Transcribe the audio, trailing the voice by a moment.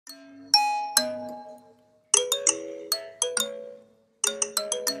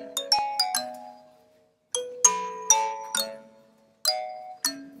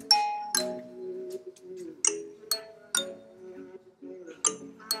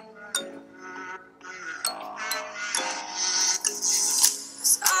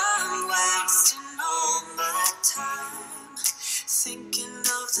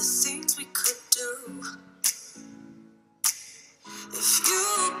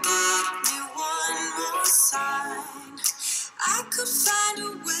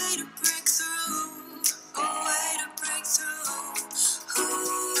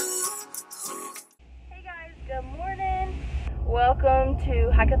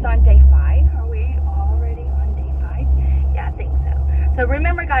Hikeathon day 5. Are we already on day 5? Yeah, I think so. So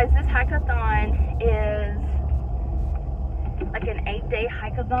remember guys, this Hikeathon is like an 8-day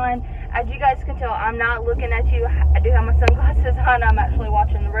Hikeathon. As you guys can tell, I'm not looking at you. I do have my sunglasses on. I'm actually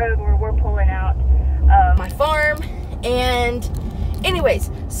watching the road where we're pulling out my farm. And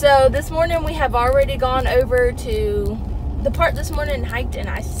anyways, so this morning we have already gone over to the park this morning and hiked, and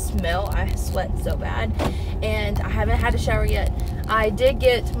I sweat so bad, and I haven't had a shower yet. I did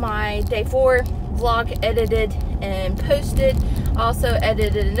get my day 4 vlog edited and posted. Also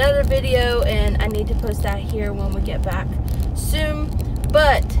edited another video, and I need to post that here when we get back soon.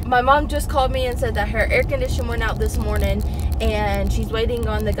 But my mom just called me and said that her air conditioner went out this morning, and she's waiting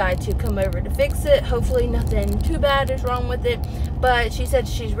on the guy to come over to fix it. Hopefully nothing too bad is wrong with it, but she said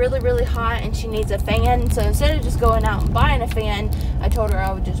she's really hot and she needs a fan. So instead of just going out and buying a fan, I told her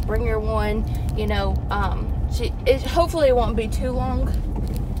I would just bring her one. You know, hopefully it won't be too long.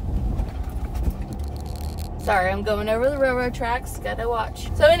 Sorry, I'm going over the railroad tracks, gotta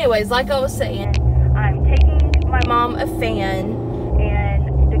watch. So anyways, like I was saying, I'm taking my mom a fan,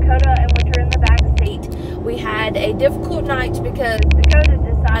 and Dakota and Winter in the back seat. We had a difficult night because Dakota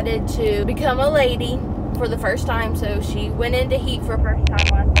decided to become a lady for the first time, so she went into heat for the first time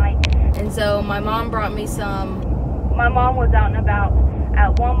last night. And so my mom brought me some. My mom was out and about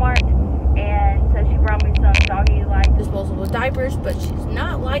at Walmart, and so she brought me some doggy-like disposable diapers, but she's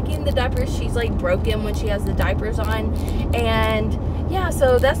not liking the diapers. She's like broken when she has the diapers on. And yeah,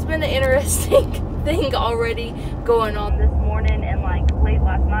 so that's been an interesting thing already going on this morning, and like late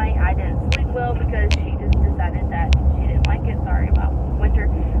last night I didn't sleep well because she just decided that she didn't like it. Sorry about Winter.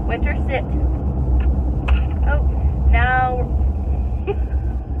 Winter, sit. Oh, now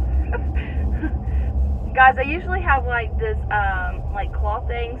guys, I usually have like this like cloth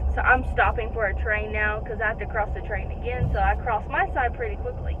things, so I'm stopping for a train now because I have to cross the train again, so I cross my side pretty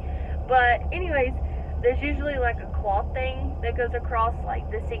quickly. But anyways, there's usually like a cloth thing that goes across like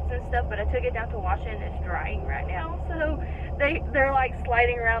the seats and stuff, but I took it down to wash it and it's drying right now, so they're like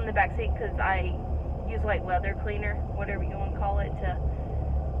sliding around the back seat because I use like leather cleaner, whatever you want to call it, to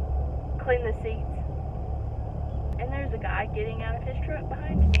clean the seats. And there's a guy getting out of his truck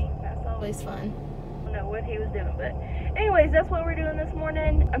behind me. That's always fun. I don't know what he was doing, but anyways, that's what we're doing this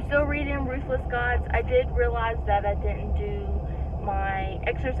morning. I'm still reading Ruthless Gods. I did realize that I didn't do my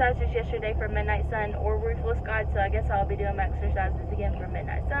exercises yesterday for Midnight Sun or Ruthless Gods, so I guess I'll be doing my exercises again for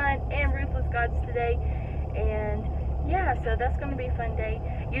Midnight Sun and Ruthless Gods today. And yeah, so that's going to be a fun day.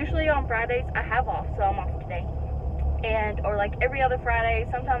 Usually on Fridays I have off, so I'm off today. Or like every other Friday,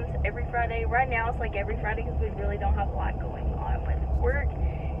 sometimes every Friday. Right now it's like every Friday because we really don't have a lot going on with work.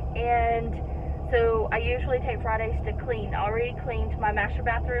 And so I usually take Fridays to clean. I already cleaned my master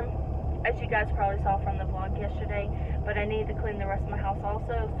bathroom, as you guys probably saw from the vlog yesterday, but I need to clean the rest of my house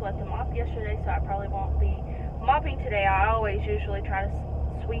also. Swept the mop yesterday, so I probably won't be mopping today. I always usually try to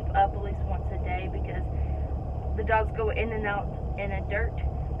sweep up at least once a day because the dogs go in and out in a dirt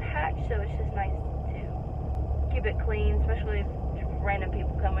patch, so it's just nice to keep it clean, especially if random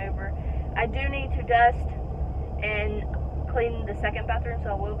people come over. I do need to dust and clean the second bathroom, so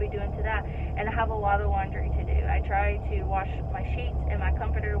I will be doing to that. And I have a lot of laundry to do. I try to wash my sheets and my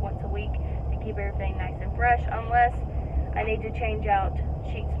comforter once a week to keep everything nice and fresh, unless I need to change out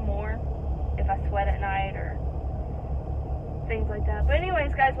sheets more if I sweat at night or things like that. But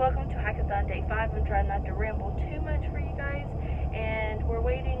anyways guys, welcome to Hikeathon day 5. I'm trying not to ramble too much for you guys, and we're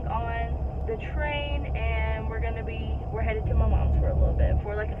waiting on the train, and we're headed to my mom's for a little bit,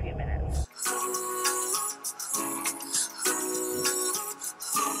 for like a few minutes.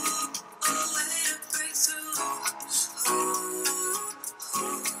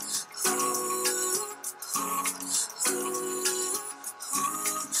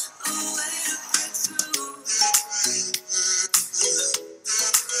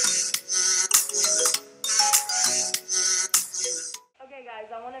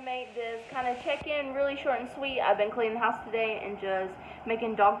 I want to make this kind of check-in really short and sweet. I've been cleaning the house today and just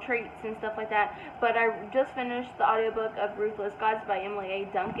making dog treats and stuff like that. But I just finished the audiobook of Ruthless Gods by Emily A.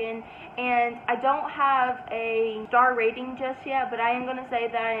 Duncan. And I don't have a star rating just yet, but I am going to say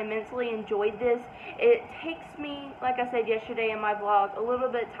that I immensely enjoyed this. It takes me, like I said yesterday in my vlog, a little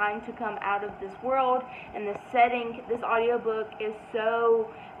bit of time to come out of this world and the setting. This audiobook is so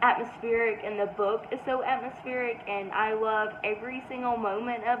atmospheric, and the book is so atmospheric, and I love every single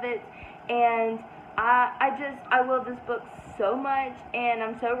moment of it. And I love this book so much, and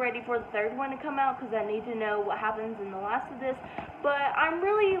I'm so ready for the third one to come out because I need to know what happens in the last of this. But I'm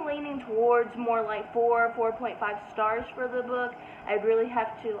really leaning towards more like 4.5 stars for the book. I'd really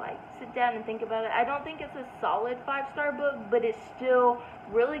have to like sit down and think about it. I don't think it's a solid 5-star book, but it's still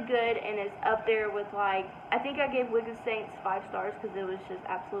really good and is up there with, like, I think I gave Wicked Saints 5 stars because it was just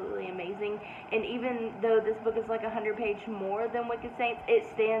absolutely amazing. And even though this book is like 100 pages more than Wicked Saints, it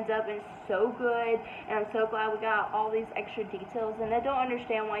stands up and it's so good, and I'm so glad we got all these extra details. And I don't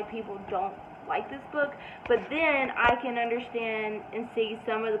understand why people don't like this book, but then I can understand and see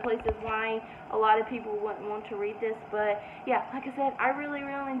some of the places why a lot of people wouldn't want to read this. But yeah, like I said, I really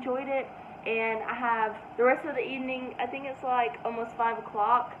enjoyed it, and I have the rest of the evening, I think it's like almost 5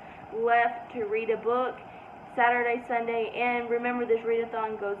 o'clock left to read a book, Saturday, Sunday, and remember this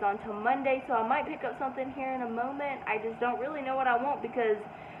readathon goes on till Monday, so I might pick up something here in a moment. I just don't really know what I want because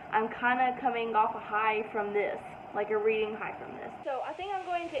I'm kind of coming off a high from this, like a reading high from this. So I think I'm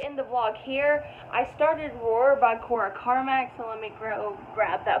going to end the vlog here. I started Roar by Cora Carmack, so let me go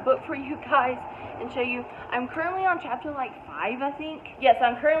grab that book for you guys and show you. I'm currently on chapter like 5, I think. Yes,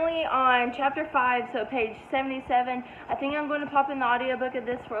 I'm currently on chapter 5, so page 77. I think I'm going to pop in the audiobook of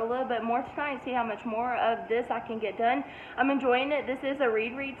this for a little bit more tonight and see how much more of this I can get done. I'm enjoying it. This is a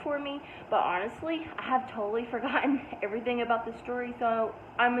read for me, but honestly, I have totally forgotten everything about the story, so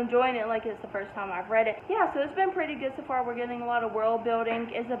I'm enjoying it like it's the first time I've read it. Yeah, so it's been pretty good so far. We're getting a lot of world building.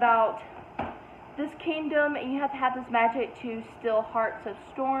 It's about this kingdom, and you have to have this magic to still hearts of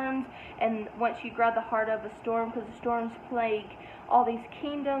storms, and once you grab the heart of a storm, because the storms plague all these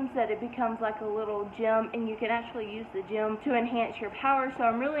kingdoms, that it becomes like a little gem, and you can actually use the gem to enhance your power. So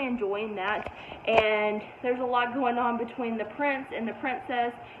I'm really enjoying that, and there's a lot going on between the prince and the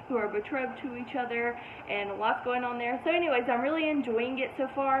princess, who are betrothed to each other, and a lot's going on there. So anyways, I'm really enjoying it so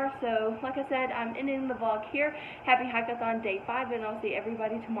far. So like I said, I'm ending the vlog here. Happy Hikeathon day 5, and I'll see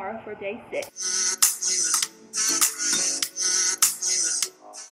everybody tomorrow for day 6.